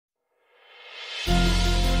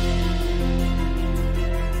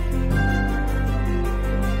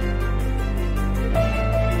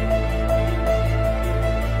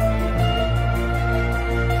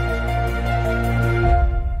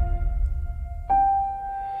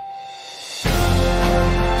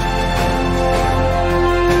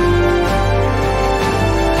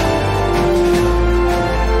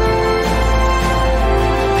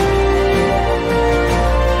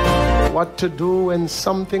to do when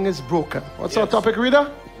something is broken. What's our topic,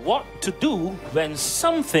 reader? What to do when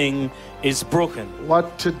something is broken.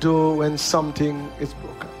 What to do when something is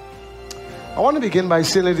broken. I want to begin by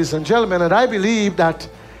saying, ladies and gentlemen, that I believe that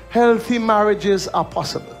healthy marriages are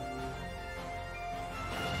possible.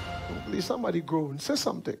 Please, somebody groan. Say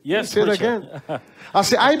something. Yes, say it again. I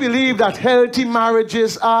say, I believe that healthy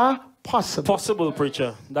marriages are possible. Possible,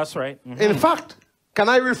 preacher. That's right. In fact, can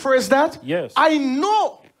I rephrase that? Yes. I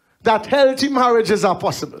know that healthy marriages are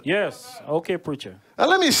possible. Yes. Okay, preacher. And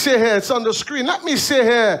let me say here, it's on the screen. Let me say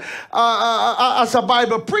here, as a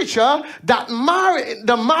Bible preacher, that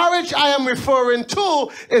the marriage I am referring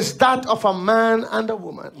to is that of a man and a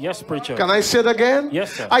woman. Yes, preacher. Can I say it again?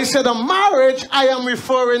 Yes, sir. I said the marriage I am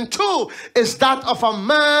referring to is that of a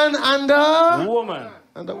man and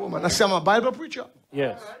a woman. I say I'm a Bible preacher.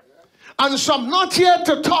 Yes. And so I'm not here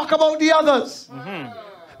to talk about the others.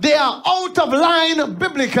 They are out of line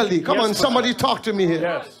biblically. Come on, somebody talk to me here.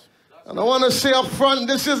 Yes. And I want to say up front,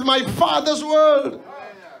 this is my Father's world.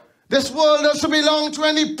 This world doesn't belong to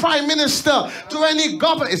any prime minister, to any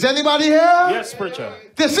governor. Is anybody here? Yes, preacher.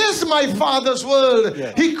 This is my Father's world.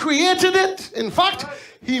 Yes. He created it. In fact,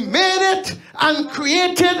 he made it and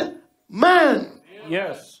created man.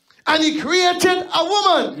 Yes. And he created a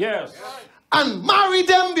woman. Yes. And married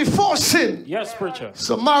them before sin. Yes, preacher.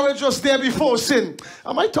 So marriage was there before sin.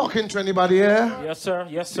 Am I talking to anybody here? Yes, sir.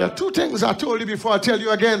 Yes, sir. There are two things I told you before. I tell you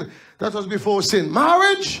again. That was before sin.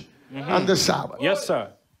 Marriage and the Sabbath. Yes,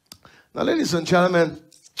 sir. Now, ladies and gentlemen,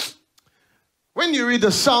 when you read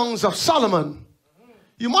the Songs of Solomon,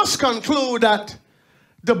 you must conclude that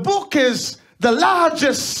the book is the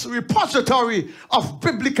largest repository of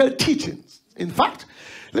biblical teachings. In fact,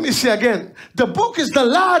 let me say again, the book is the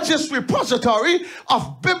largest repository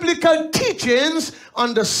of biblical teachings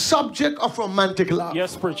on the subject of romantic love.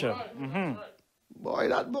 Yes, preacher. Boy,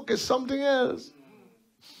 that book is something else.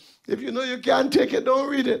 If you know you can't take it, don't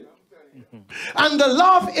read it. And the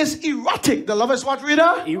love is erotic. The love is what,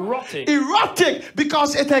 reader? Erotic. Erotic,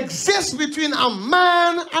 because it exists between a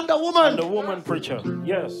man and a woman. And the woman, preacher.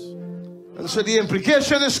 Yes. And so the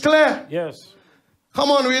implication is clear. Yes. Come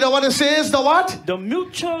on, reader, what it says, the what? The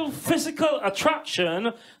mutual physical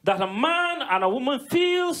attraction that a man and a woman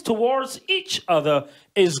feels towards each other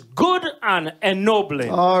is good and ennobling.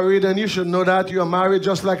 Oh, reader, and you should know that you are married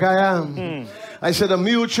just like I am. I said a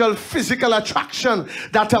mutual physical attraction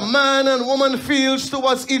that a man and woman feels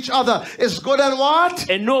towards each other is good and what?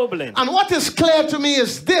 Ennobling. And what is clear to me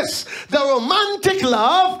is this: the romantic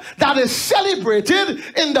love that is celebrated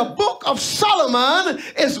in the book of Solomon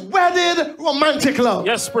is wedded romantic love.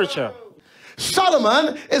 Yes, preacher.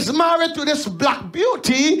 Solomon is married to this black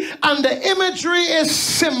beauty, and the imagery is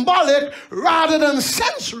symbolic rather than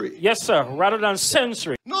sensory. Yes, sir. Rather than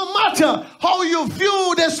sensory. No matter how you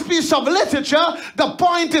view this piece of literature, the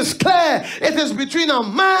point is clear. It is between a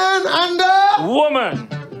man and a woman.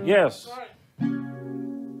 Yes.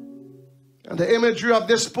 And the imagery of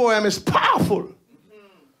this poem is powerful.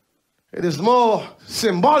 It is more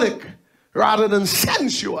symbolic rather than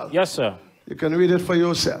sensual. Yes, sir. You can read it for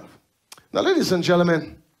yourself. Now, ladies and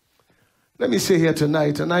gentlemen, let me say here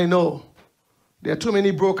tonight, and I know there are too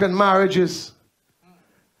many broken marriages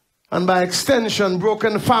and by extension,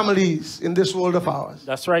 broken families in this world of ours.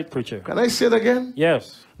 That's right, preacher. Can I say it again?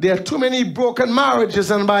 Yes. There are too many broken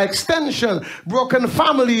marriages and by extension, broken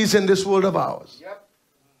families in this world of ours. Yep.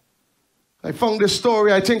 I found this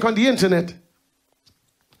story, I think, on the internet.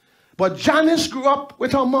 But Janice grew up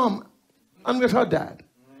with her mom and with her dad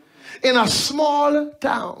in a small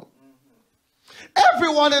town.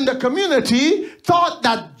 Everyone in the community thought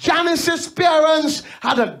that Janice's parents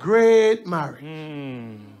had a great marriage.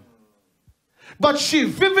 But she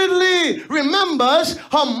vividly remembers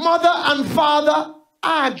her mother and father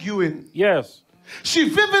arguing. Yes. She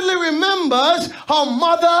vividly remembers her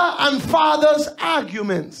mother and father's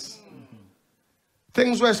arguments.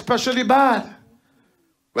 Things were especially bad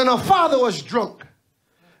when her father was drunk.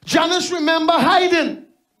 Janice remember hiding.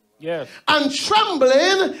 Yes. And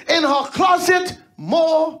trembling in her closet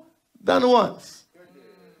more than once.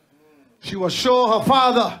 She was sure her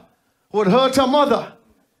father would hurt her mother.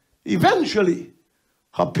 Eventually,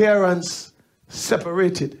 her parents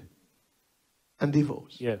separated and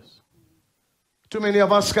divorced. Yes. Too many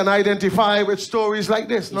of us can identify with stories like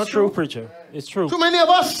this. It's not true, true, preacher. It's true. Too many of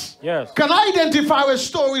us can identify with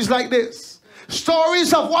stories like this.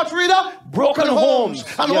 Stories of what, reader? Broken homes.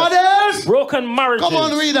 And what else? Broken marriages. Come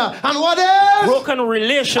on, reader. And what else? Broken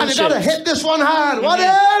relationships. And you gotta hit this one hard. What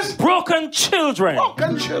else? Broken children.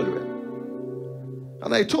 Broken children.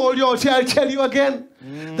 And I told you, I'll tell you again.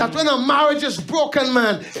 That when a marriage is broken,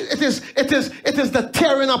 man, it is the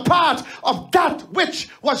tearing apart of that which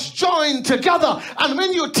was joined together. And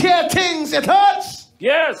when you tear things, it hurts.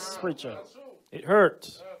 Yes, preacher. It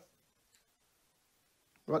hurts.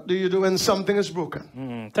 What do you do when something is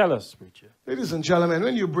broken? Tell us, preacher. Ladies and gentlemen,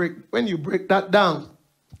 when you break that down,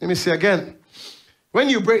 let me say again. When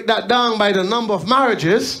you break that down by the number of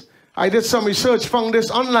marriages, I did some research, found this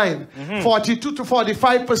online. 42 to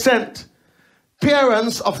 45%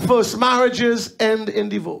 parents of first marriages end in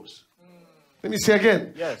divorce. Let me say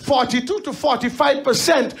again. Yes. 42 to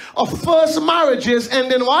 45% of first marriages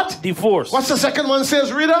end in what? Divorce. What's the second one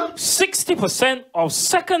says, reader? 60% of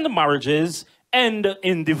second marriages end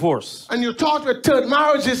in divorce. And you thought with third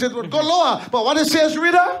marriages it would go lower. But what it says,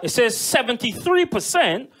 reader? It says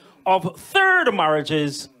 73% of third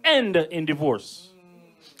marriages end in divorce.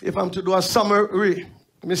 If I'm to do a summary,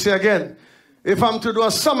 let me say again. If I'm to do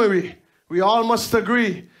a summary, we all must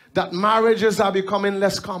agree that marriages are becoming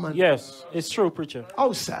less common. Yes, it's true, preacher.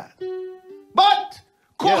 How sad. But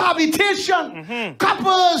cohabitation,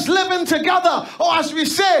 couples living together, or as we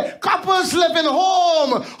say, couples living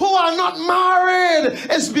home who are not married,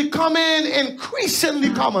 is becoming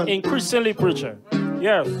increasingly common. Increasingly, preacher.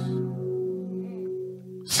 Yes.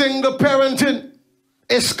 Single parenting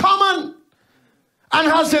is common and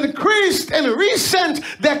has increased in recent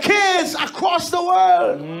decades across the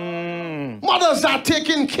world. Mothers are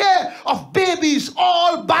taking care of babies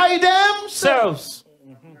all by themselves.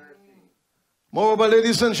 Moreover,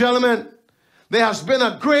 ladies and gentlemen, there has been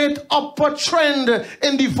a great upward trend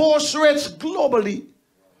in divorce rates globally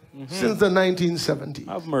since the 1970s.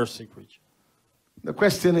 Have mercy, preacher. The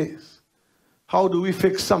question is, how do we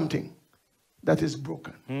fix something that is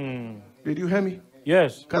broken? Did you hear me?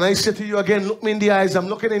 Yes. Can I say to you again, look me in the eyes, I'm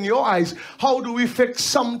looking in your eyes. How do we fix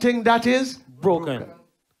something that is broken?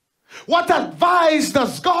 What advice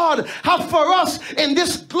does God have for us in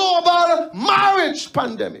this global marriage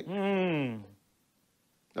pandemic?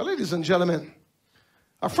 Now, ladies and gentlemen,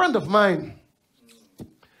 a friend of mine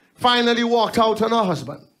finally walked out on her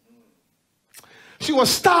husband. She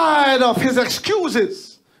was tired of his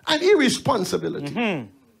excuses and irresponsibility.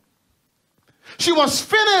 She was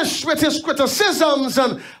finished with his criticisms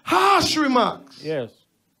and harsh remarks. Yes.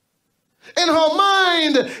 In her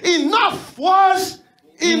mind, enough was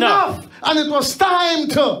enough. And it was time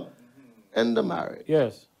to end the marriage.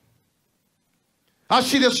 Yes. As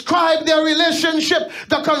she described their relationship,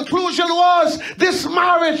 the conclusion was this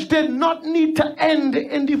marriage did not need to end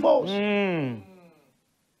in divorce. There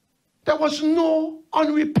was no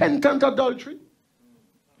unrepentant adultery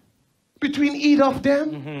between either of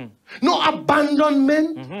them. No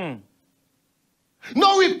abandonment.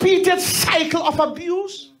 No repeated cycle of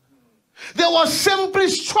abuse. They were simply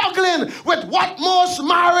struggling with what most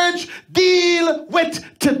marriage deal with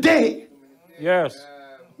today. Yes.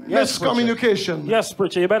 Miscommunication. Yes,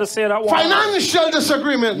 preacher. You better say that one. Financial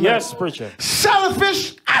disagreement. Yes, preacher.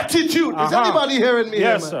 Selfish attitude. Is anybody hearing me?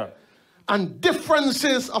 Yes, here, sir. And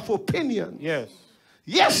differences of opinion. Yes.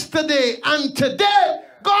 Yesterday and today,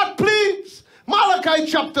 God please. Malachi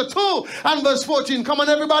chapter 2 and verse 14. Come on,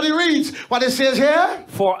 everybody reads what it says here.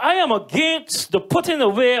 For I am against the putting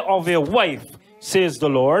away of a wife, says the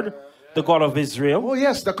Lord, the God of Israel. Oh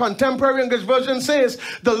yes, the contemporary English version says,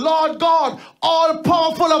 the Lord God, all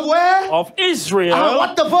powerful of where? Of Israel. And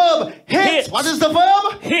what the verb? Hates. What is the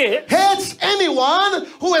verb? Hates. Hates anyone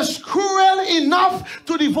who is cruel enough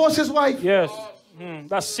to divorce his wife. Yes.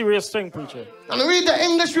 That's a serious thing, preacher. And read the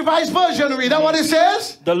English Revised Version. Read that what it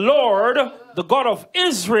says. The Lord, the God of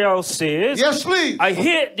Israel says, yes, please. I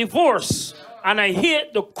hate divorce and I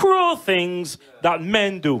hate the cruel things that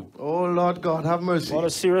men do. Oh, Lord God, have mercy. What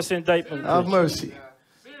a serious indictment. Have mercy.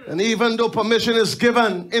 And even though permission is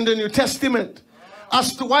given in the New Testament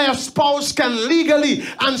as to why a spouse can legally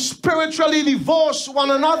and spiritually divorce one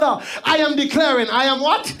another, I am declaring. I am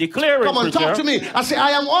what? Declaring. Come on, talk to me. I say,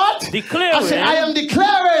 I am what? Declaring. I say, I am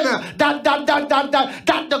declaring that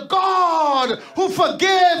the God who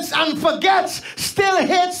forgives and forgets still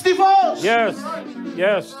hates divorce. Yes.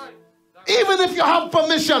 Yes. Even if you have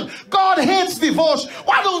permission, God hates divorce.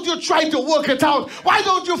 Why don't you try to work it out? Why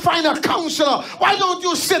don't you find a counselor? Why don't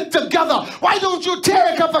you sit together? Why don't you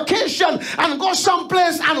take a vacation and go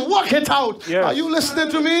someplace and work it out? Yes. Are you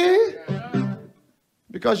listening to me?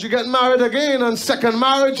 Because you get married again and second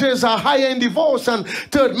marriages are higher in divorce and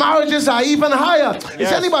third marriages are even higher. Yes.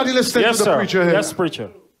 Is anybody listening to the preacher here? Yes,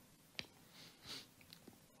 preacher.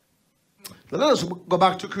 Let us go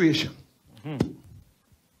back to creation.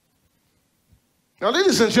 Now,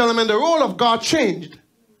 ladies and gentlemen, the role of God changed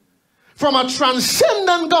from a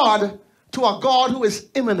transcendent God to a God who is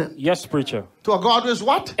immanent. Yes, preacher. To a God who is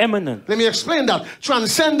what? Eminent. Let me explain that.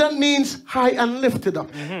 Transcendent means high and lifted up.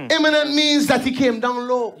 Immanent means that he came down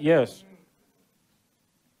low. Yes.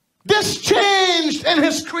 This changed in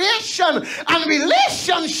his creation and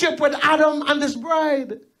relationship with Adam and his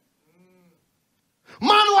bride.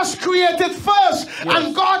 Man was created first,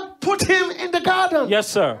 and God put him in the garden. Yes,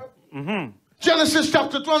 sir. Genesis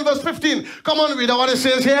chapter 2 and verse 15. Come on, read what it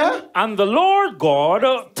says here. And the Lord God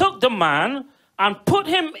took the man and put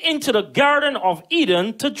him into the Garden of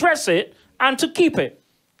Eden to dress it and to keep it.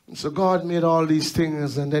 So God made all these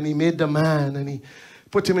things, and then he made the man, and he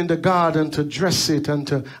put him in the garden to dress it and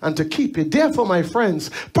to keep it. Therefore, my friends,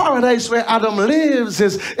 paradise where Adam lives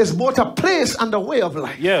is both a place and a way of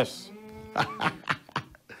life. Yes.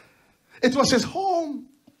 It was his home.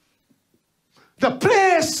 The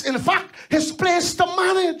place, in fact, his place to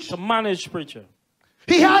manage. To manage, preacher.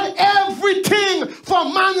 He had everything for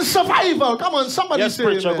man's survival. Come on, somebody say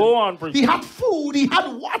preacher. Amen. Go on, preacher. He had food, he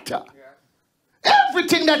had water.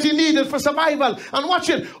 Everything that he needed for survival. And watch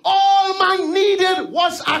it. All man needed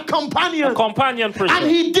was a companion. A companion, preacher. And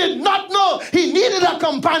he did not know he needed a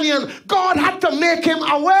companion. God had to make him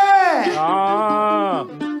aware.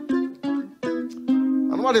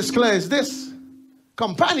 And what is clear is this.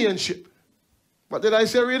 Companionship. What did I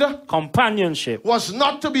say, reader? Companionship. Was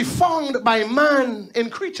not to be found by man in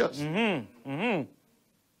creatures. Oh,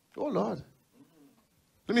 Lord.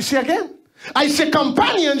 Let me see again. I say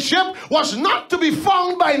companionship was not to be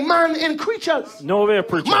found by man in creatures. No way,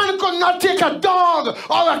 preacher. Man could not take a dog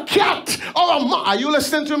or a cat or a mouse. Are you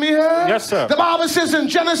listening to me here? Yes, sir. The Bible says in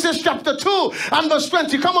Genesis chapter 2 and verse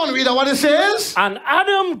 20. Come on, reader, what it says. And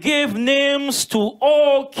Adam gave names to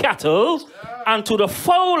all cattle and to the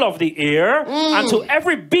fowl of the air and to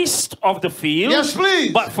every beast of the field. Yes,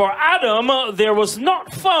 please. But for Adam there was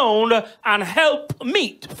not found an help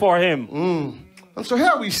meet for him. And so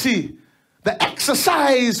here we see the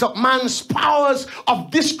exercise of man's powers of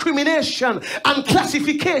discrimination and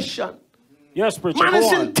classification. Yes, preacher. Man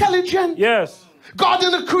is intelligent. Yes. God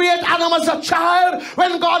didn't create Adam as a child.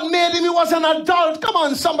 When God made him, he was an adult. Come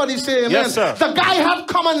on, somebody say amen. Yes, sir. The guy had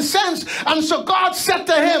common sense. And so God said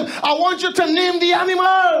to him, I want you to name the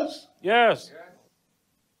animals. Yes.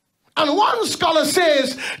 And one scholar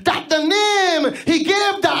says that the name he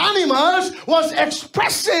gave the animals was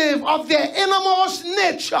expressive of their innermost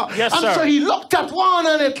nature. Yes, and sir. so he looked at one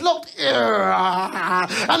and it looked,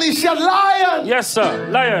 and he said, lion. Yes, sir.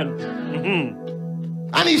 Lion.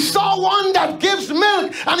 And he saw one that gives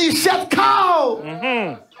milk and he said, cow.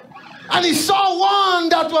 And he saw one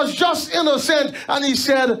that was just innocent and he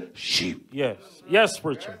said, sheep. Yes. Yes,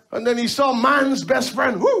 preacher. And then he saw man's best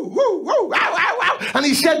friend, woo, woo, woo, wow, wow, wow. And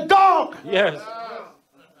he said, dog. Yes.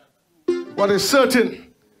 What is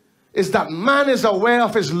certain is that man is aware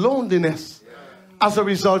of his loneliness as a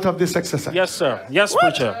result of this exercise. Yes, sir. Yes,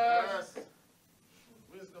 What? preacher.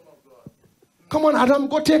 Come on, Adam,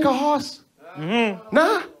 go take a horse.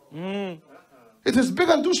 Nah. It is big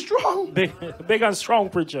and too strong. Big and strong,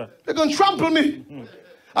 preacher. They're going to trample me.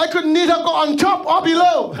 I could neither go on top or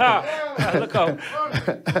below. Look out.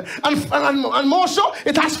 and more so,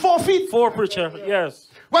 it has 4 feet. 4, preacher. Yes.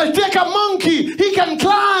 Well, take a monkey. He can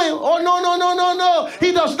climb. Oh, no.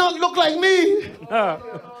 He does not look like me.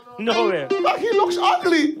 No way. Look, he looks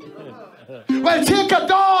ugly. Well, take a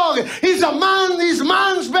dog. He's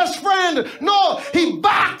man's best friend. No, he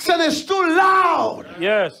barks and is too loud.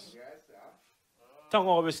 Yes. Tongue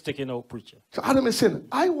always sticking out, preacher. So Adam is saying,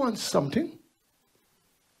 I want something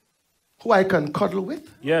who I can cuddle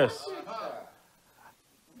with. Yes.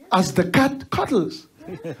 As the cat cuddles.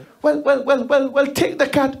 Well, take the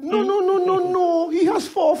cat. No. He has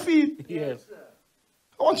 4 feet. Yes.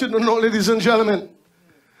 I want you to know, ladies and gentlemen,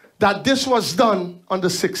 that this was done on the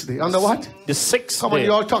 6th day. On the what? The 6th Come on, day.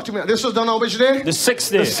 you all talk to me. This was done on which day? The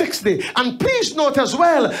 6th day. The 6th day. And please note as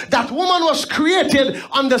well that woman was created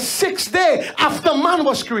on the 6th day after man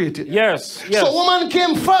was created. Yes. So woman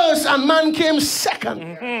came first and man came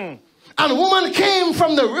second. And woman came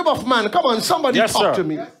from the rib of man. Come on, somebody talk to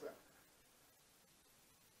me.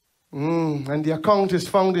 And the account is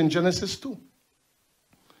found in Genesis 2.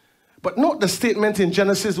 But note the statement in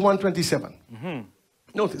Genesis 1:27.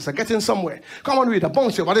 Notice, I'm getting somewhere. Come on, read.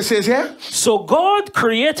 Bounce it. What it says here? So God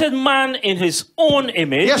created man in his own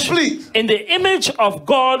image. Yes, please. In the image of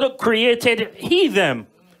God created he them.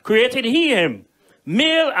 Created he him.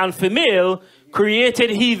 Male and female created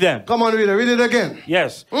he them. Come on, read it. Read it again.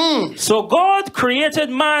 Yes. So God created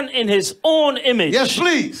man in his own image. Yes,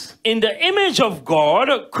 please. In the image of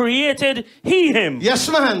God created he him. Yes,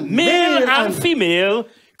 man. Male and female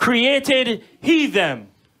created he them.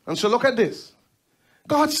 And so look at this.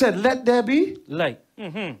 God said, let there be light.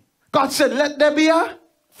 God said, let there be a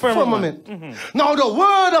firmament. Now the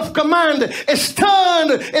word of command is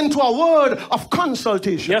turned into a word of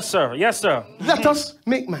consultation. Yes, sir. Yes, sir. Let us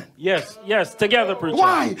make man. Yes, yes. Together, preacher.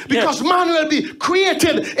 Why? Because man will be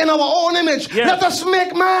created in our own image. Yes. Let us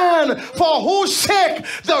make man, for whose sake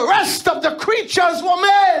the rest of the creatures were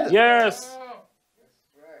made. Yes.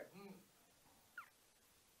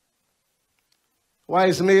 Why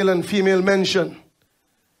is male and female mentioned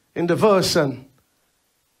in the verse, and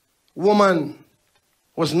woman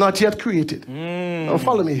was not yet created? Now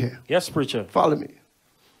follow me here. Yes, preacher. Follow me.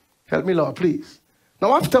 Help me, Lord, please.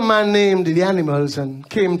 Now after man named the animals and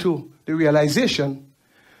came to the realization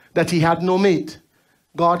that he had no mate,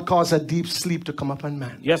 God caused a deep sleep to come upon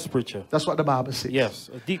man. Yes, preacher. That's what the Bible says. Yes,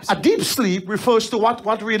 a deep sleep. A deep sleep refers to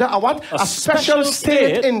what, reader? A what? A special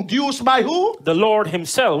state induced by who? The Lord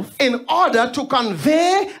himself. In order to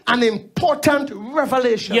convey an important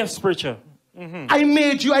revelation. Yes, preacher. I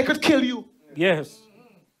made you, I could kill you. Yes.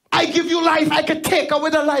 I give you life, I could take away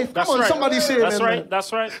the life. That's Come on, right. somebody say That's amen. right.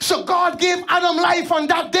 That's right. So God gave Adam life on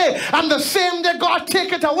that day, and the same day God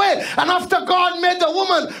take it away. And after God made the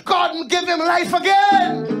woman, God gave him life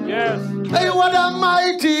again. Yes. Hey, what a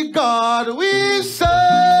mighty God we serve.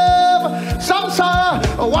 Some say,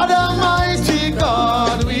 what a mighty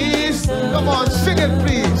God we serve. Come on, sing it,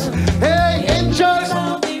 please. Hey, angels.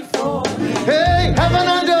 Hey, heaven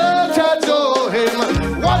and earth adore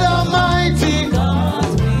him. What a mighty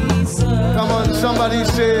God we serve. Come on, somebody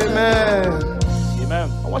say amen.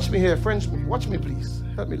 Amen. Watch me here, friends. Watch me, please.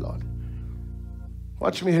 Help me, Lord.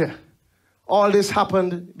 Watch me here. All this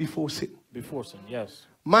happened before sin. Before sin, yes.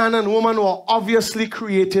 Man and woman were obviously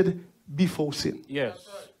created before sin. Yes.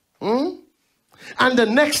 And the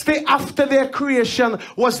next day after their creation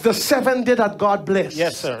was the seventh day that God blessed.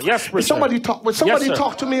 Yes, sir. Yes, preacher. Somebody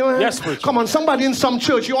talk to me, man. Yes, preacher. Come on, somebody in some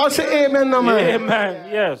church. You all say amen, now, man. Amen.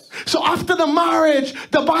 Yes. So after the marriage,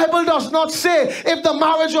 the Bible does not say if the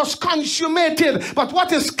marriage was consummated. But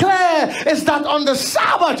what is clear is that on the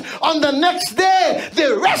Sabbath, on the next day,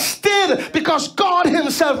 they rested because God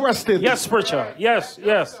himself rested. Yes, preacher. Yes,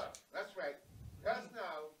 yes. That's right. Just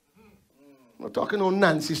now. I'm not talking no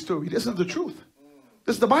Nancy story. This is the truth.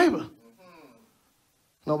 This is the Bible.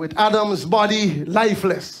 Now with Adam's body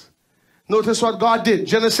lifeless, notice what God did.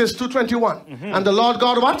 Genesis 2:21. And the Lord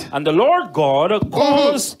God what? And the Lord God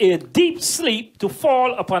caused a deep sleep to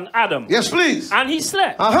fall upon Adam. Yes, please. And he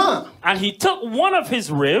slept. And he took one of his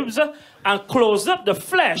ribs and closed up the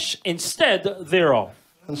flesh instead thereof.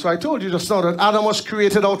 And so I told you just now that Adam was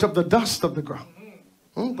created out of the dust of the ground.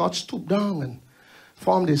 God stooped down and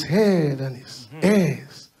formed his head and his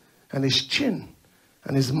ears and his chin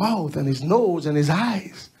and his mouth and his nose and his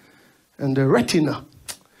eyes and the retina.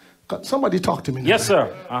 Somebody talk to me now. Yes,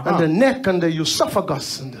 sir. And the neck and the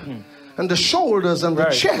esophagus and the shoulders and the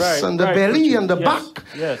chest and the belly and the back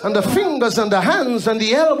and the fingers and the hands and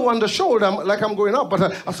the elbow and the shoulder. Like I'm going up, but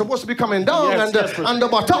I'm supposed to be coming down. And the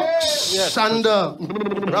buttocks and the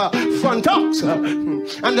frontocks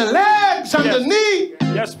and the legs and the knee.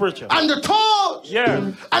 Yes, preacher. And the toes.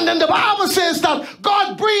 Yes. And then the Bible says that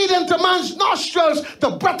God breathed into man's nostrils the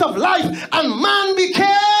breath of life, and man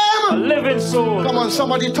became a living soul. Come on,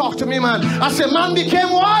 somebody talk to me, man. I said, man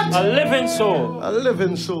became what? A living soul. A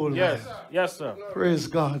living soul. Yes. Man. Yes, sir. Praise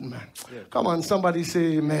God, man. Yes. Come on, somebody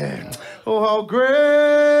say amen. Oh, how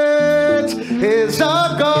great is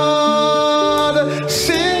our God.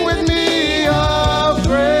 Sing with me, how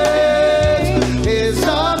great is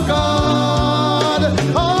our God.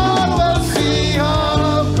 All will see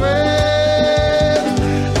how great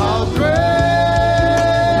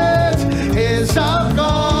is our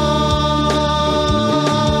God.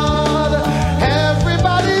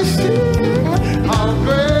 Everybody sing, how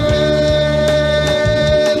great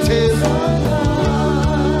is our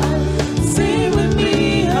God. Sing with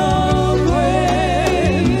me, how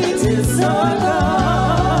great is our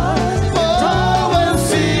God. All will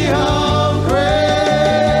see how great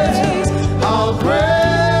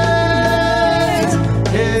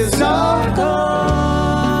is our God.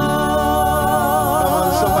 Come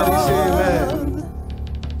on, somebody say amen.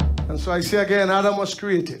 And so I say again, Adam was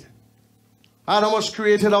created. Adam was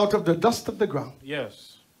created out of the dust of the ground.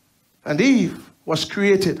 Yes. And Eve was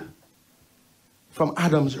created from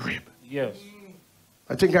Adam's rib. Yes.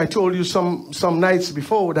 I think I told you some nights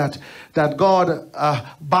before that God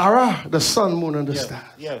bara the sun, moon, and the stars.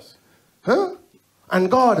 Yes. Huh? And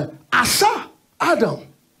God asa Adam.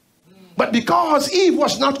 But because Eve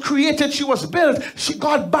was not created, she was built.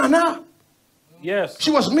 God bana. Yes.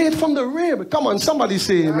 She was made from the rib. Come on, somebody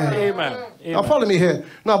say amen. Amen. Now follow me here.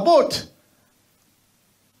 Now both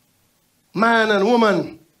man and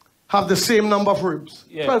woman have the same number of ribs.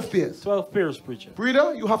 Yes. 12 pairs. 12 pairs, preacher.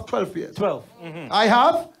 Reader, you have 12 pairs. 12. I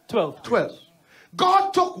have 12. 12.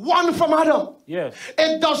 God took one from Adam. Yes.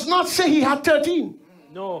 It does not say he had 13.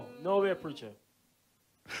 No, nowhere, preacher.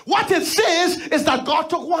 What it says is that God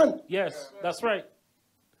took one. Yes, that's right.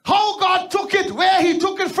 How God took it, where he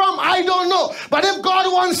took it from, I don't know. But if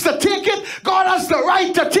God wants to take it, God has the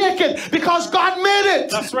right to take it because God made it.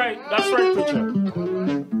 That's right. That's right,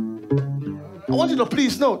 preacher. I want you to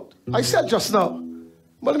please note, I said just now,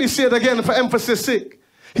 but let me say it again for emphasis sake.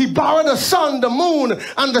 He borrowed the sun, the moon,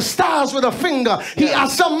 and the stars with a finger. He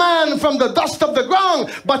asked a man from the dust of the ground,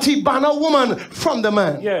 but he banned a woman from the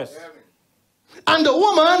man. Yes. And the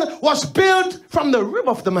woman was built from the rib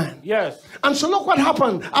of the man. Yes. And so look what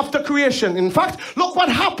happened after creation. In fact, look what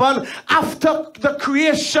happened after the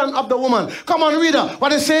creation of the woman. Come on, reader.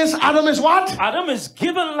 What it says, Adam is what? Adam is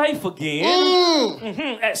given life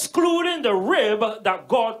again, excluding the rib that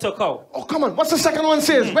God took out. Oh, come on. What's the second one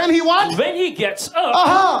says? When he what? When he gets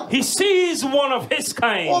up, he sees one of his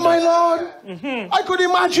kind. Oh, my Lord. I could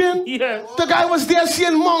imagine. Yes. The guy was there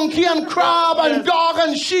seeing monkey and crab and dog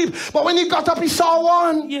and sheep. But when he got up, he saw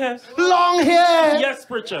one. Yes. Long hair. Yes,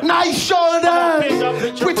 preacher. Nice shoulders.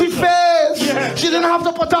 Pretty face. Yes. She didn't have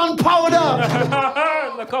to put on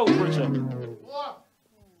powder. Look out, preacher.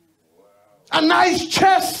 A nice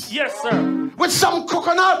chest. Yes, sir. With some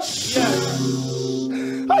coconuts. Yes.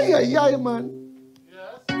 Ay, ay, ay, man.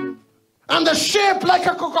 Yes. And the shape like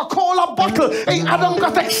a Coca-Cola bottle. Hey, Adam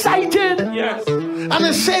got excited. Yes. And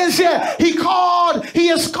it says here, he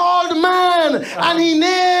is called man. And he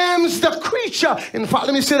names the creature. In fact,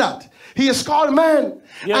 let me say that. He is called man.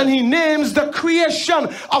 Yes. And he names the creation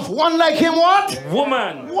of one like him what?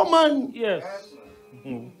 Woman. Woman. Yes.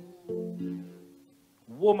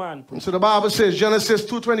 Woman. And so the Bible says, Genesis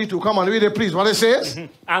 2:22. Come on, read it please. What it says?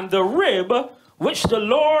 And the rib which the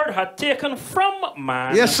Lord had taken from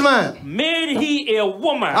man, yes, man, made he a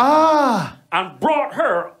woman, and brought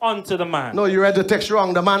her unto the man. No, you read the text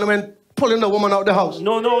wrong. The man went pulling the woman out the house.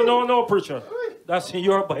 No, preacher. That's in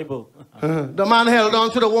your Bible. The man held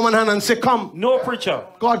on to the woman's hand and said, come. No, preacher.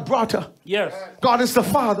 God brought her. Yes. God is the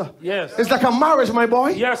father. Yes. It's like a marriage, my boy.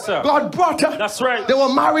 Yes, sir. God brought her. That's right. They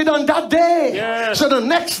were married on that day. Yes. So the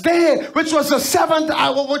next day, which was the seventh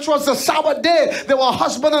hour, which was the Sabbath day, they were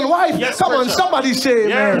husband and wife. Yes, come preacher. on, somebody say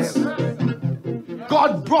yes. amen.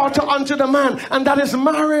 God brought her unto the man, and that is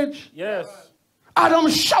marriage. Yes. Adam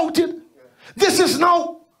shouted, this is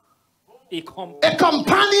now a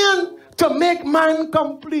companion to make man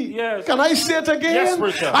complete. Yes. Can I say it again? Yes,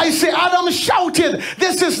 preacher. I say Adam shouted,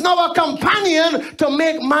 this is now a companion to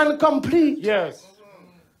make man complete. Yes.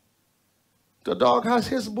 The dog has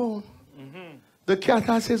his bone. The cat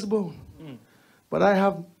has his bone. But I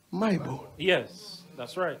have my bone. Yes,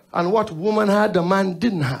 that's right. And what woman had, the man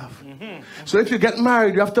didn't have. So if you get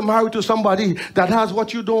married, you have to marry to somebody that has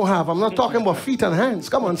what you don't have. I'm not talking about feet and hands.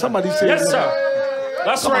 Come on, somebody say yes, amen. Sir.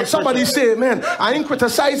 That's right. Somebody preacher. say amen. I ain't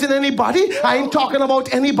criticizing anybody. I ain't talking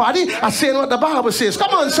about anybody. I'm saying what the Bible says. Come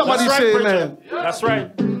on, somebody That's right, say preacher. amen. That's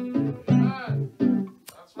right.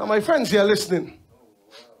 Now, my friends here listening,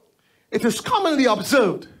 it is commonly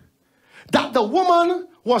observed that the woman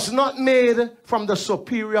was not made from the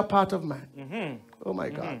superior part of man. Oh my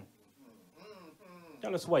God.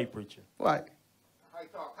 Tell us why, preacher. Why? High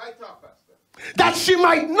talk, Pastor. That she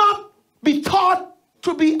might not be taught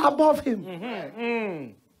to be above him.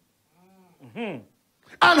 And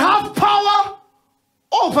have power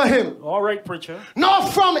over him. All right, preacher. Not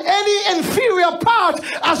from any inferior part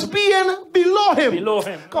as being below him. Below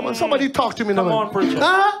him. Come on, somebody talk to me now. Come on, preacher.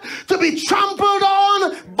 To be trampled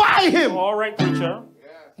on by him. All right, preacher.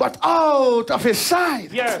 But out of his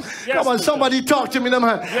side. Yes. Come on, preacher. somebody talk to me now,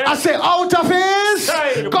 man. Yes. I say out of his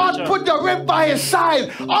side. God Preacher. put the rib by his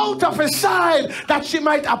side. Out of his side, that she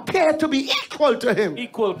might appear to be equal to him.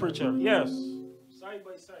 Equal, preacher. Yes. Side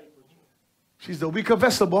by side, preacher. She's the weaker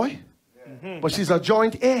vessel, boy. But she's a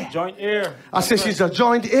joint heir. Joint heir. I say she's a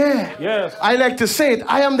joint heir. Yes. I like to say it.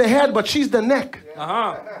 I am the head, but she's the neck.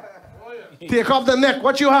 Take off the neck.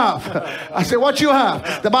 What you have? I say, what you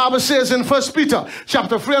have? The Bible says in 1 Peter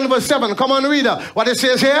chapter 3 and verse 7. Come on, reader. What it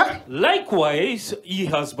says here? Likewise, ye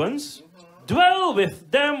husbands, dwell with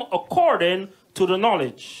them according to the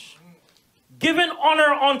knowledge, giving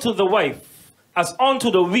honor unto the wife as unto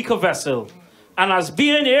the weaker vessel, and as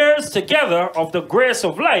being heirs together of the grace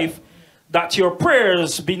of life, that your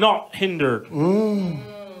prayers be not hindered.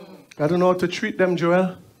 I don't know how to treat them,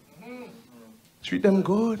 Joel. Treat them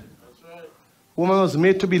good. Woman was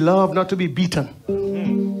made to be loved, not to be beaten.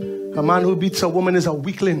 A man who beats a woman is a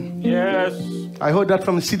weakling. Yes. I heard that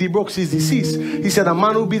from C.D. Brooks. He's deceased. He said a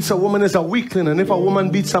man who beats a woman is a weakling, and if a woman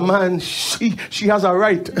beats a man, she has a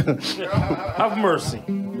right. Have mercy.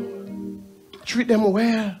 Treat them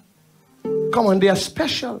well. Come on, they are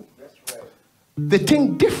special. They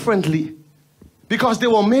think differently because they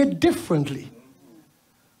were made differently.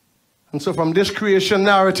 And so from this creation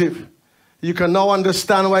narrative, you can now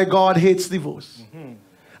understand why God hates divorce.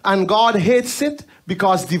 And God hates it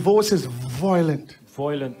because divorce is violent.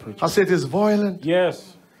 Violent, preacher. I said it is violent.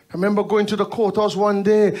 Yes. I remember going to the courthouse one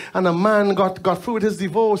day, and a man got through with his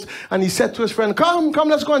divorce, and he said to his friend, come,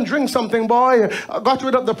 let's go and drink something, boy. I got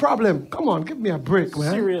rid of the problem. Come on, give me a break,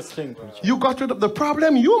 man. Serious thing, preacher. You got rid of the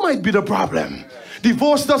problem, you might be the problem.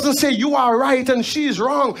 Divorce doesn't say you are right and she is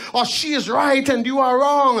wrong, or she is right and you are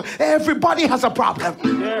wrong. Everybody has a problem.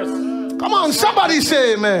 Yes. Come on, somebody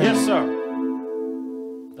say amen. Yes, sir.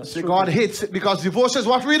 That's true. God hates it because divorce is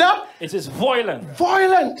what, reader? It is violent.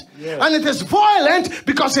 Violent. Yes. And it is violent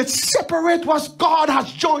because it separates what God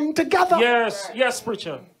has joined together. Yes, yes,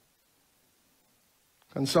 preacher.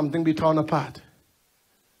 Can something be torn apart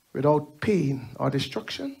without pain or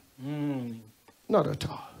destruction? Not at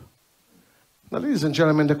all. Now, ladies and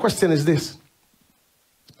gentlemen, the question is this.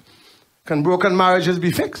 Can broken marriages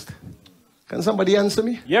be fixed? Can somebody answer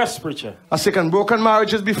me? Yes, preacher. I say, can broken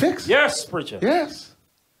marriages be fixed? Yes, preacher. Yes.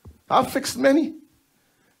 I've fixed many.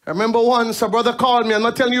 I remember once a brother called me, I'm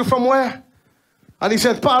not telling you from where. And he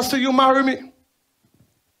said, Pastor, you marry me.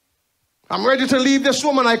 I'm ready to leave this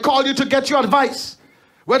woman. I called you to get your advice,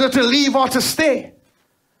 whether to leave or to stay.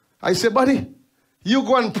 I said, buddy, you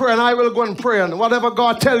go and pray and I will go and pray. And whatever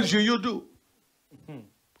God tells you, you do.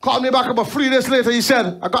 Called me back about 3 days later. He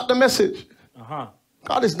said, I got the message.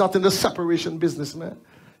 God is not in the separation business, man.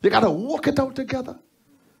 You got to work it out together.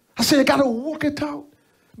 I said, you got to work it out.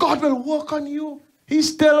 God will work on you.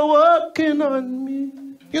 He's still working on me.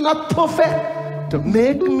 You're not perfect to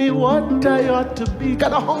make me what I ought to be.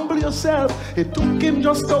 Gotta humble yourself. It took him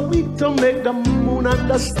just a week to make the moon and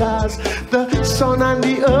the stars, the sun and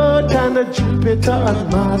the earth and the Jupiter and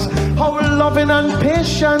Mars. How loving and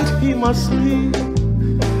patient he must be.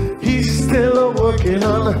 He's still working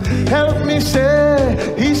on. Help me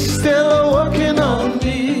say, he's still working on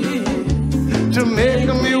me to make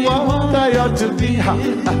me what I ought to be.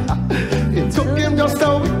 It took him just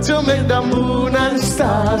a week to make the moon and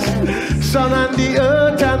stars, sun and the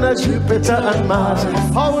earth and the Jupiter and Mars.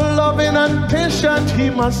 How loving and patient he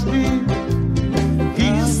must be.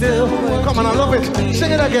 He's still, come on, I love it.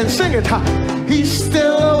 Sing it again, sing it. He's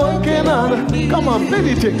still working on, come on,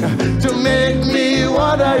 baby, take to make me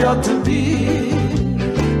what I ought to be.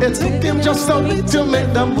 It took him just a week to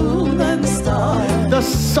make the moon and stars, the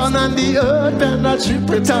sun and the earth and the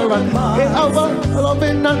Jupiter and Mars. Hey, our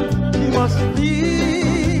loving and he must be.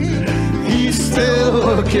 He's still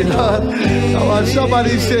working on. I want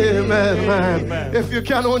somebody say amen, man. If you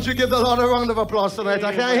can, won't you give the Lord a round of applause tonight?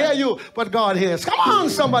 I can't hear you, but God hears. Come on,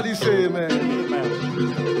 somebody say amen.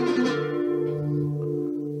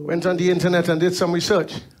 Went on the internet and did some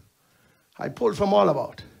research. I pulled from all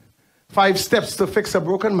about 5 steps to fix a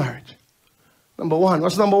broken marriage. Number 1.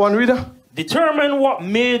 What's number 1, reader? Determine what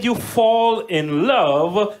made you fall in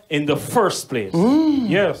love in the first place.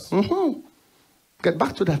 Yes. Get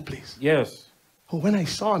back to that place. Yes. Oh, when I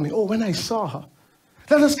saw me. Oh, when I saw her.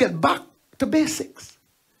 Let us get back to basics.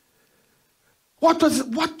 What was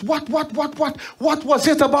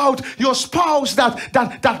it about your spouse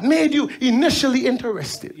that made you initially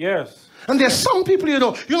interested? Yes. And there's some people, you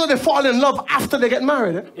know, they fall in love after they get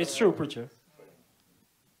married. Eh? It's true, preacher.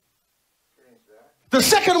 The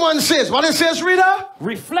second one says, what it says, reader?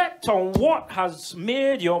 Reflect on what has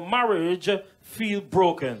made your marriage feel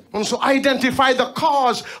broken. And so identify the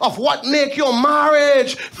cause of what make your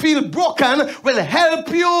marriage feel broken will help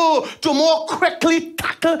you to more quickly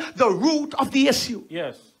tackle the root of the issue.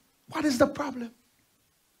 Yes. What is the problem?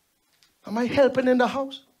 Am I helping in the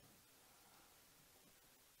house?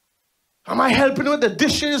 Am I helping with the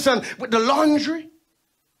dishes and with the laundry?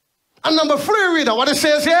 And number 3, reader, what it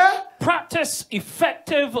says here? Practice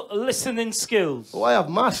effective listening skills. Oh, I have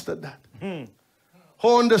mastered that.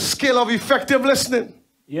 Hone the skill of effective listening.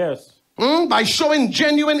 Yes. By showing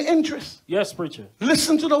genuine interest. Yes, preacher.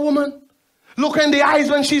 Listen to the woman. Look in the eyes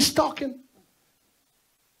when she's talking.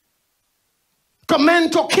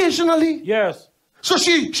 Comment occasionally. Yes. So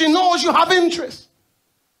she knows you have interest.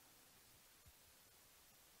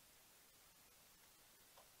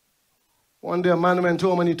 One day a man went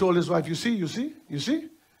home and he told his wife, you see,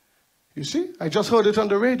 I just heard it on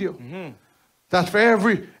the radio. That for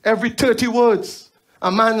every 30 words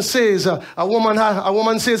A man says, a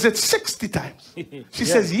woman says it 60 times. She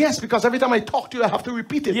says yes, because every time I talk to you, I have to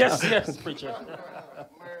repeat it. Yes, yes, preacher.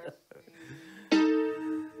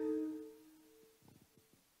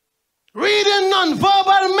 Reading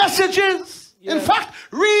non-verbal messages. Yeah. In fact,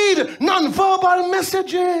 read non-verbal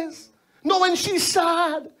messages. Know when she's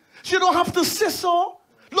sad. She don't have to say so.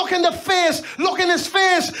 Look in the face, look in his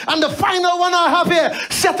face. And the final one I have here,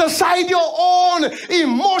 set aside your own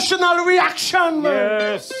emotional reaction.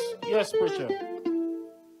 Yes, yes, preacher.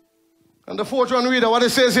 And the fourth one, reader, what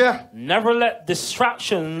it says here? Never let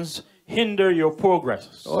distractions hinder your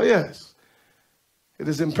progress. Oh, yes. It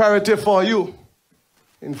is imperative for you.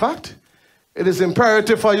 In fact, it is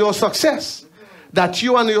imperative for your success that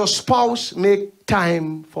you and your spouse make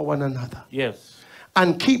time for one another. Yes.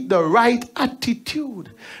 And keep the right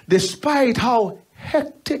attitude despite how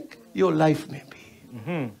hectic your life may be.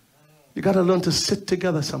 Mm-hmm. You got to learn to sit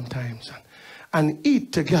together sometimes and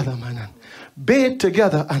eat together, man, and bathe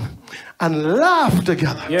together and laugh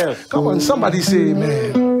together. Yes. Come on, somebody say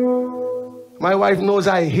amen. My wife knows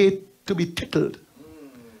I hate to be tickled.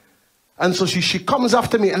 And so she comes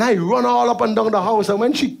after me and I run all up and down the house. And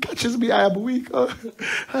when she catches me, I am weak.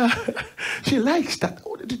 She likes that.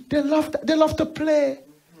 Oh, they love that. They love to play.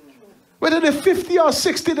 Whether they're 50 or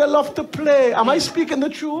 60, they love to play. Am I speaking the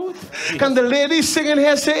truth? Can the ladies singing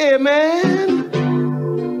here say amen?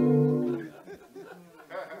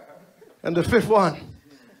 And the fifth one.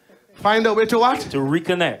 Find a way to what? To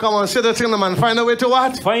reconnect. Come on, say the thing, man. Find a way to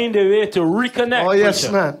what? Find a way to reconnect. Oh, yes,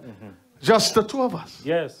 preacher. man. Mm-hmm. Just the two of us.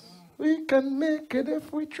 Yes. We can make it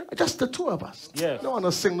if we try. Just the two of us. Yes. I don't want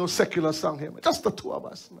to sing no secular song here. Just the two of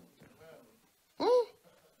us, man.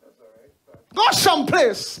 Go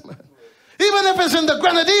someplace, man. Even if it's in the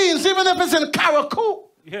Grenadines, even if it's in Caracou.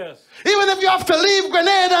 Yes. Even if you have to leave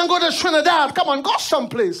Grenada and go to Trinidad. Come on, go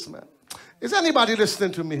someplace, man. Is anybody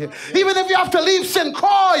listening to me here? Even if you have to leave St.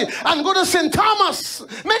 Croix and go to St. Thomas.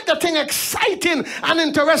 Make the thing exciting and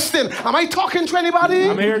interesting. Am I talking to anybody?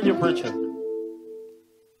 I'm hearing you, preacher.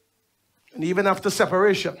 And even after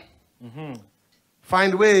separation,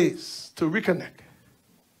 find ways to reconnect.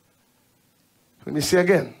 Let me say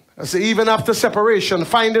again. I say even after separation,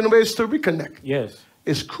 finding ways to reconnect Yes.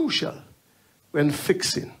 is crucial when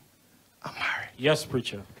fixing a marriage. Yes,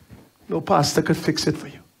 preacher. No pastor could fix it for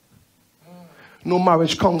you. No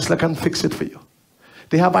marriage counselor can fix it for you.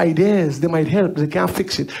 They have ideas, they might help, they can't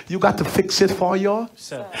fix it. You got to fix it for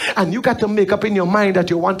yourself. And you got to make up in your mind that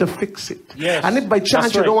you want to fix it. Yes, and if by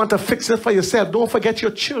chance you don't want to fix it for yourself, don't forget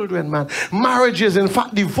your children, man. Marriages, in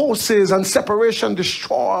fact, divorces and separation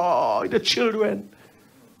destroy the children.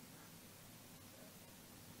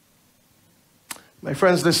 My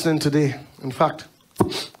friends listening today, in fact,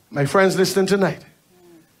 my friends listening tonight,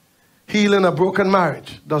 healing a broken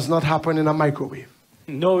marriage does not happen in a microwave.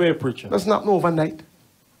 No way, preacher. That's not overnight.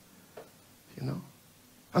 You know.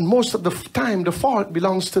 And most of the time, the fault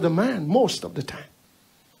belongs to the man. Most of the time.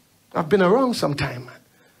 I've been around some time, man.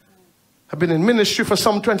 I've been in ministry for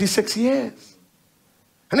some 26 years.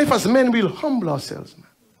 And if as men we'll humble ourselves, man,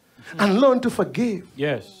 and learn to forgive.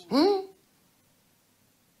 Yes.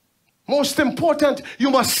 Most important, you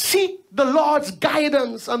must seek the Lord's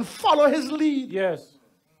guidance and follow his lead. Yes.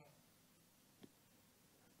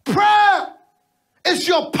 Prayer is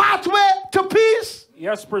your pathway to peace.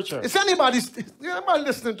 Yes, preacher. Is anybody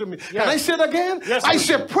listening to me? Yes. Can I say it again? Yes, I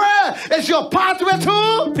say prayer is your pathway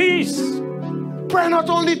to peace. Prayer not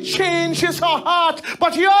only changes her heart,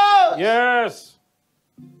 but yours. Yes.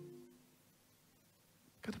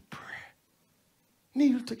 Gotta pray.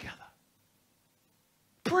 Kneel together.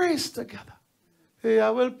 Praise together. Hey, I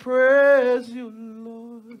will praise you,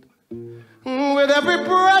 Lord. With every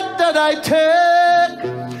breath that I take,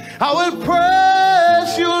 I will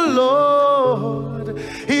praise you, Lord.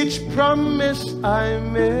 Each promise I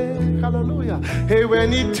make, hallelujah. Hey,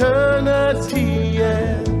 when eternity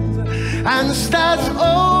ends and starts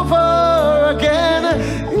over again,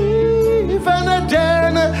 even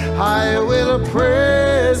then I will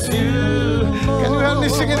praise you. Can you help me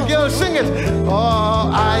sing it, girl? Sing it. Oh,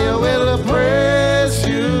 I will praise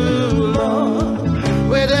you, Lord.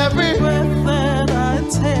 With every breath that I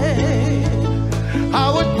take, I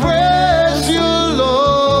would praise you,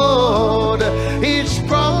 Lord. Each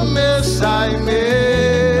promise I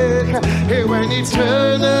make. Hey, when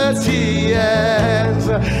eternity ends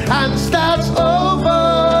and starts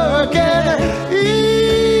over again,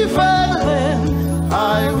 even then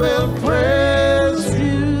I will praise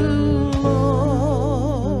you,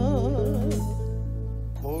 Lord.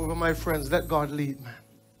 Moreover, my friends, let God lead, man.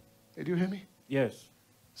 Did you hear me? Yes.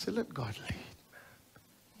 Say, let God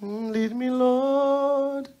lead. Lead me,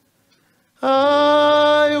 Lord.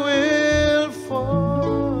 I will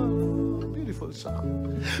follow. Beautiful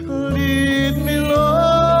song. Lead me, Lord,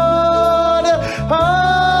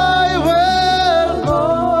 I will go.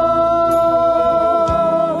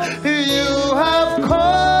 You have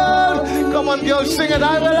called. Come on, girls, sing it.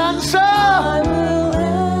 I will answer. I will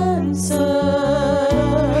answer.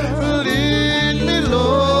 Lead me,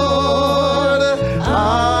 Lord,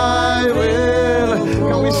 I will.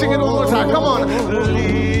 Can we sing it one more time? Come on.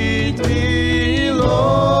 Lead me,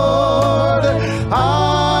 Lord,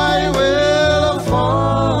 I will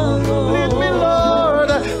follow. Lead me, Lord,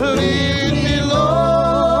 lead me,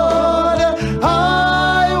 Lord, I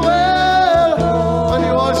will. And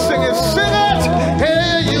you all sing it,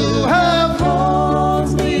 Here you have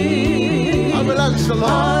Called me. I will answer,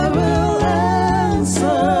 Lord. I will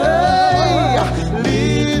answer. Hey,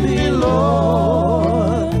 lead me,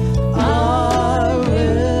 Lord. I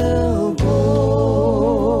will go.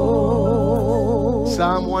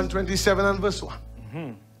 Psalm 127 and verse 1.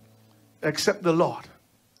 Except the Lord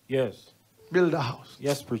Yes. build a house.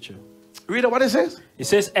 Yes, preacher. Read what it says. It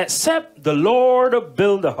says, except the Lord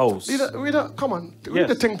build the house. Read it. Come on. Read Yes.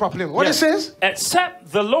 the thing properly. What Yes. it says.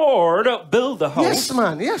 Except the Lord build the house. Yes,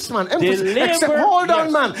 man. Yes, man. Emphasis. labor- Except, hold on,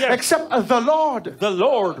 yes, man. yes. Except the Lord. The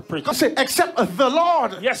Lord, preacher. Come say, except the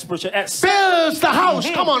Lord Yes, preacher. Except, builds the house.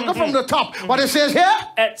 Come on, go from the top. What it says here.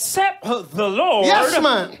 except the Lord Yes,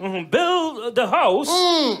 man. build the house,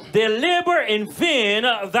 they labor in vain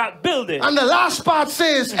that build it. And the last part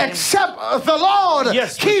says, except the Lord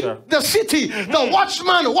Yes, keep preacher. the city. The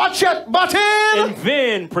watchman watch it, but In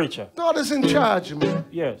vain, preacher. God is in charge, man.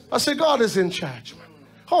 Yes. I say, God is in charge, man.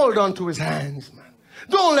 Hold on to his hands, man.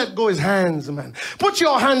 Don't let go his hands, man. Put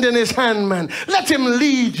your hand in his hand, man. Let him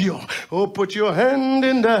lead you. Oh, put your hand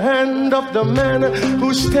in the hand of the man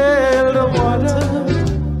who still the water.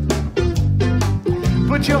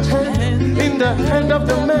 Put your hand in the hand of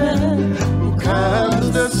the man who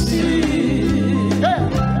calms the sea. Yeah.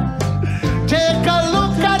 Take a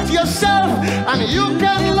look at yourself and you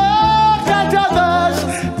can look at others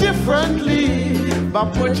differently by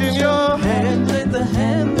putting your Hand in the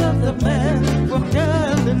hand of the man from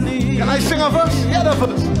Galilee. Can I sing a verse? Hear the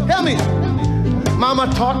verse. Hear me. Mama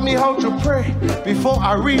taught me how to pray before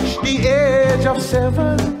I reached the age of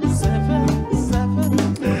 7.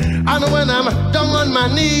 And when I'm down on my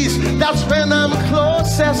knees, that's when I'm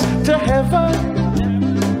closest to heaven.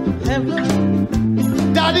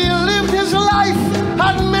 Daddy lived his life,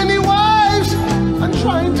 had many wives, and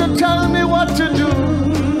trying to tell me what to do.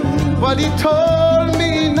 But he told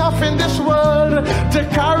me enough in this world to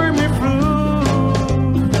carry me through.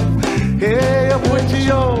 Hey, put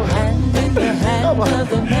your Hand in the hand Come on. of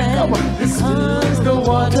the man Come on. who calms the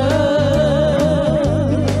water.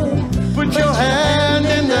 Put your hand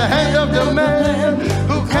in the hand of the man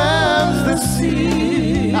who calms the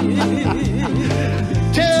sea.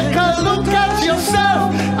 Take a look at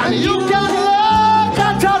yourself and you can look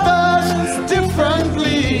at others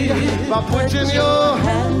differently by putting your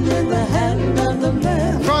Hand in the hand of the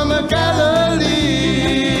man. from Galilee.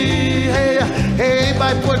 Hey, hey,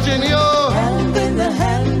 by putting your Hand in the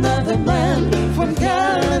hand of the man from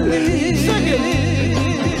Galilee. sing it.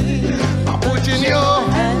 By putting your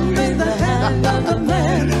Hand in the hand of the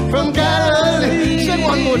man from Galilee. Sing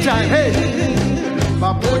one more time. Hey,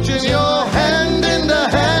 by putting your hand in the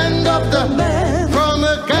hand of the man from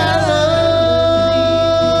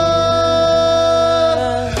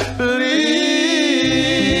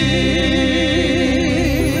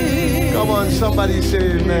Galilee. Come on, somebody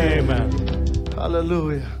say amen. Amen.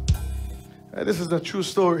 Hallelujah. Hey, this is a true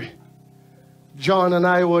story. John and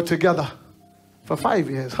I were together for 5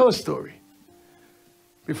 years. Her story.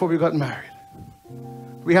 Before we got married.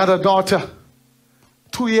 We had a daughter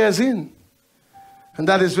 2 years in. And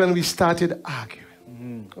that is when we started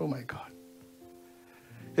arguing. Oh my God.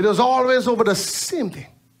 It was always over the same thing.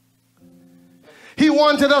 He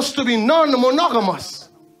wanted us to be non-monogamous.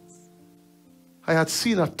 I had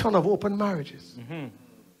seen a ton of open marriages.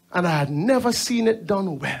 And I had never seen it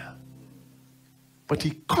done well. But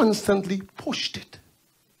he constantly pushed it.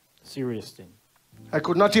 Serious thing. I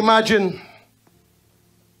could not imagine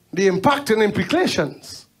the impact and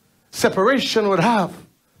implications separation would have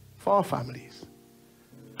for our families.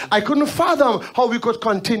 I couldn't fathom how we could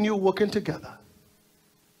continue working together.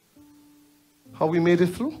 How we made it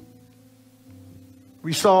through.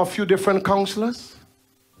 We saw a few different counselors.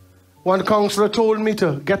 One counselor told me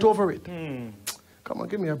to get over it. Come on,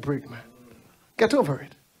 give me a break, man. Get over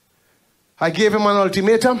it. I gave him an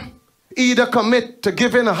ultimatum. Either commit to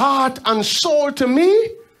giving heart and soul to me,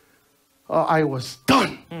 or I was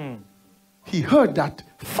done. He heard that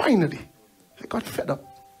finally. I got fed up.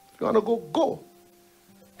 You want to go? Go.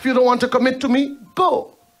 If you don't want to commit to me,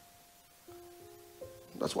 go.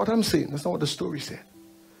 That's what I'm saying. That's not what the story said.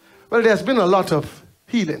 Well, there's been a lot of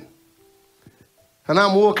healing. And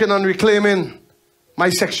I'm working on reclaiming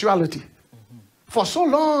my sexuality. For so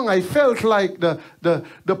long, I felt like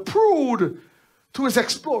the prude to his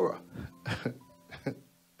explorer.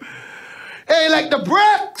 Hey, like the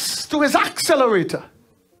brakes to his accelerator.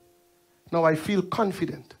 Now I feel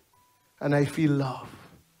confident and I feel love.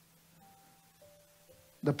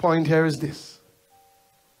 The point here is this.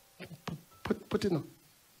 Put it on.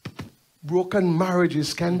 Broken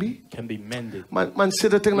marriages can be mended. Man, say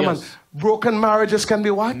the thing, yes. Man. Broken marriages can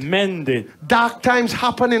be what? Mended. Dark times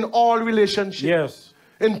happen in all relationships. Yes.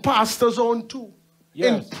 In pastor's own too.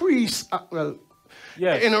 Yes. In priests.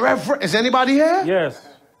 Yes. In reverend. Is anybody here? Yes.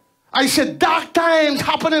 I said dark times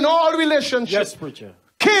happen in all relationships. Yes, preacher.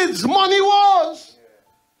 Kids, money wars.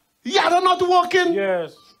 Yeah, they're not working.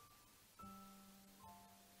 Yes.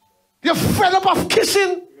 You're fed up of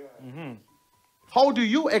kissing. Mm-hmm. How do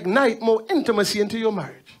you ignite more intimacy into your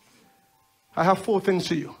marriage? I have 4 things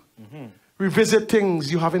to you. Mm-hmm. Revisit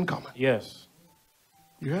things you have in common. Yes.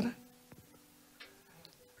 You heard it?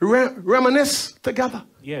 Reminisce together.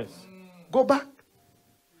 Yes. Go back.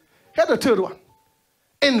 Here's the 3rd one.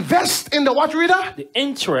 Invest in the what, reader? The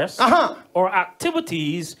interests or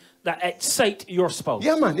activities that excite your spouse.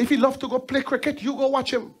 Yeah, man. If he loves to go play cricket, you go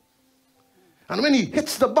watch him. And when he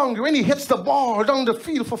hits the boundary, when he hits the ball down the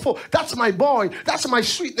field for 4, that's my boy. That's my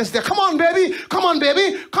sweetness there. Come on, baby. Come on,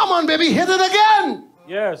 baby. Come on, baby. Hit it again.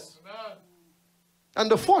 Yes. And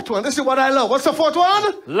the 4th one, this is what I love. What's the 4th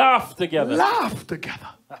one? Laugh together. Laugh together.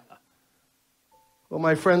 Well,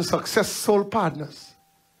 my friends, successful partners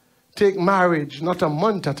take marriage not a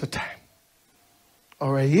month at a time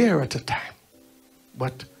or a year at a time,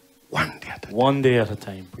 but one day at a time. One day at a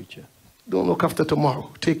time, preacher. Don't look after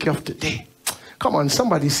tomorrow. Take care of today. Come on,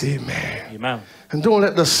 somebody say amen. Amen. And don't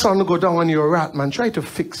let the sun go down on your rat, man. Try to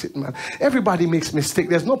fix it, man. Everybody makes mistakes.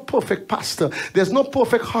 There's no perfect pastor. There's no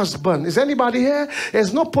perfect husband. Is anybody here?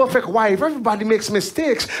 There's no perfect wife. Everybody makes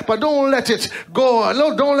mistakes. But don't let it go.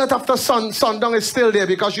 No, don't let after sundown is still there.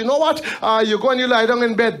 Because you know what? You go and you lie down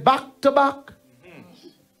in bed back to back.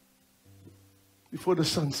 Before the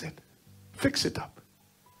sunset. Fix it up.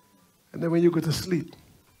 And then when you go to sleep.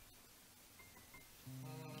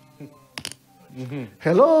 Mm-hmm.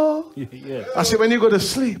 Hello? Yes. I say when you go to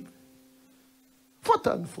sleep, foot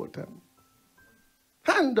on foot,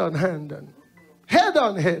 hand on hand, and head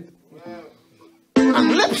on head,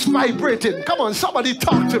 and lips vibrating. Come on, somebody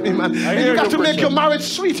talk to me, man. And you got to make your marriage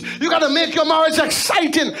sweet. You got to make your marriage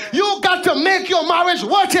exciting. You got to make your marriage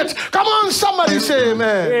worth it. Come on, somebody say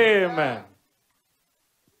amen.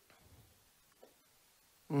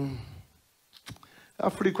 Amen. I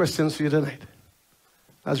have 3 questions for you tonight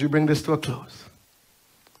as we bring this to a close.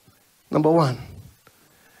 Number 1,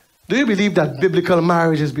 do you believe that biblical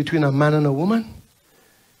marriage is between a man and a woman?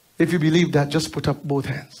 If you believe that, just put up both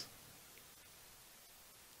hands.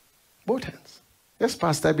 Both hands. Yes,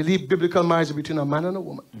 Pastor, I believe biblical marriage is between a man and a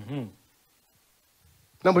woman. Mm-hmm.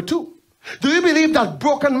 Number 2, do you believe that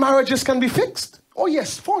broken marriages can be fixed? Oh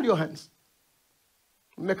yes, fold your hands.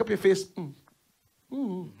 Make up your face.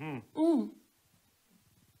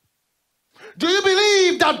 Do you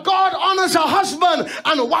believe that God honors a husband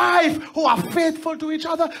and wife who are faithful to each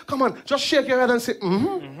other? Come on, just shake your head and say,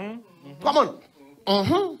 Come on.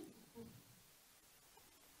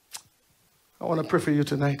 I want to pray for you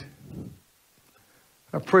tonight.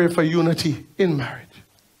 I pray for unity in marriage.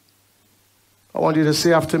 I want you to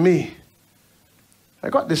say after me. I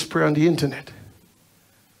got this prayer on the internet.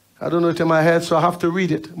 I don't know it in my head, so I have to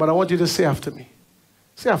read it. But I want you to say after me.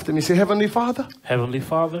 Say after me. Say, Heavenly Father. Heavenly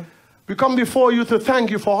Father. We come before you to thank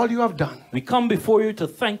you for all you have done. We come before you to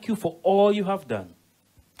thank you for all you have done.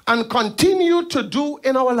 And continue to do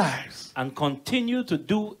in our lives. And continue to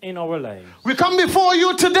do in our lives. We come before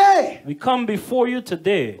you today. We come before you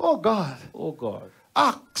today. Oh God. Oh God.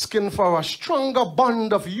 Asking for a stronger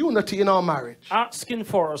bond of unity in our marriage. Asking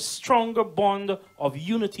for a stronger bond of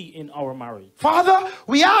unity in our marriage. Father,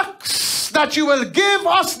 we ask that you will give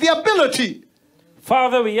us the ability.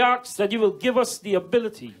 Father, we ask that you will give us the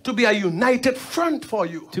ability to be a united front for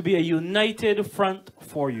you. To be a united front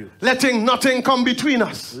for you. Letting nothing come between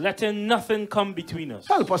us. Letting nothing come between us.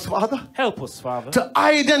 Help us, Father. Help us, Father. To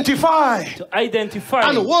identify.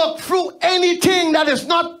 And work through anything that is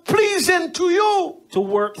not pleasing to you. To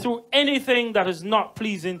work through anything that is not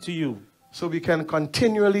pleasing to you. So we can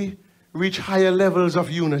continually reach higher levels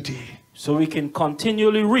of unity. So we can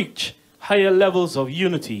continually reach higher levels of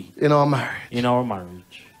unity in our marriage. In our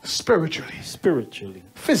marriage. spiritually,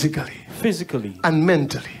 physically, and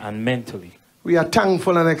mentally. We are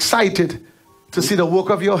thankful and excited to see the work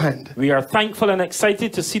of your hand. We are thankful and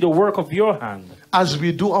excited to see the work of your hand. As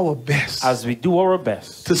we do our best.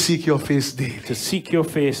 To seek your face daily.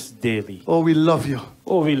 Oh, we love you.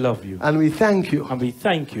 And we thank you.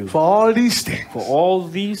 For all these things.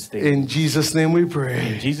 In Jesus' name we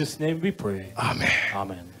pray. Amen.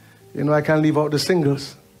 You know, I can't leave out the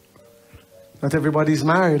singles. Not everybody's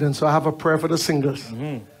married, and so I have a prayer for the singles.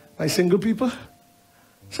 My single people,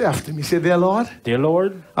 say after me. Say, dear Lord,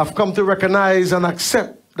 I've come to recognize and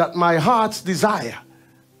accept that my heart's desire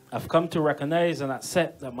is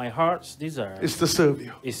to serve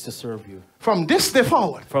you. From this day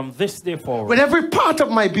forward. With every part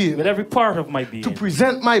of my being. To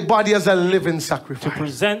present my body as a living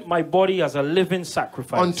sacrifice.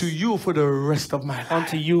 Unto you for the rest of my life.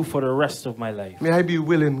 May I be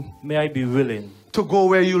willing. To go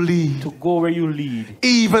where you lead.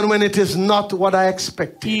 Even when it is not what I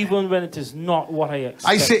expected.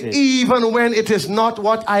 I say even when it is not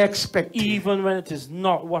what I expected.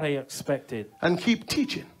 And keep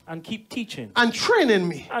teaching. And training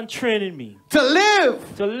me. To live.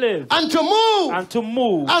 And to move.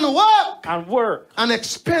 And work. And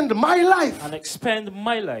expend my life.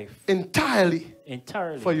 Entirely.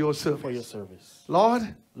 For your service.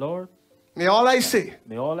 Lord. May all I say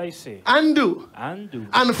and do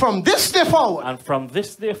and from this day forward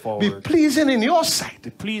be pleasing in your sight.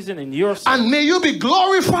 And may you be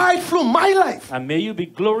glorified through my life.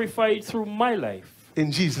 In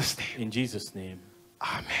Jesus' name.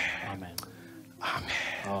 Amen.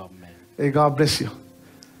 Hey, God bless you.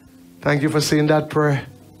 Thank you for saying that prayer.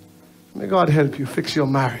 May God help you fix your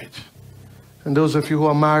marriage. And those of you who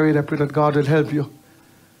are married, I pray that God will help you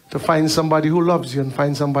to find somebody who loves you and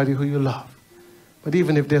find somebody who you love. But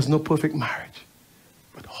even if there's no perfect marriage,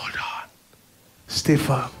 but hold on. Stay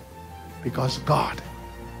firm, because God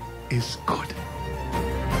is good.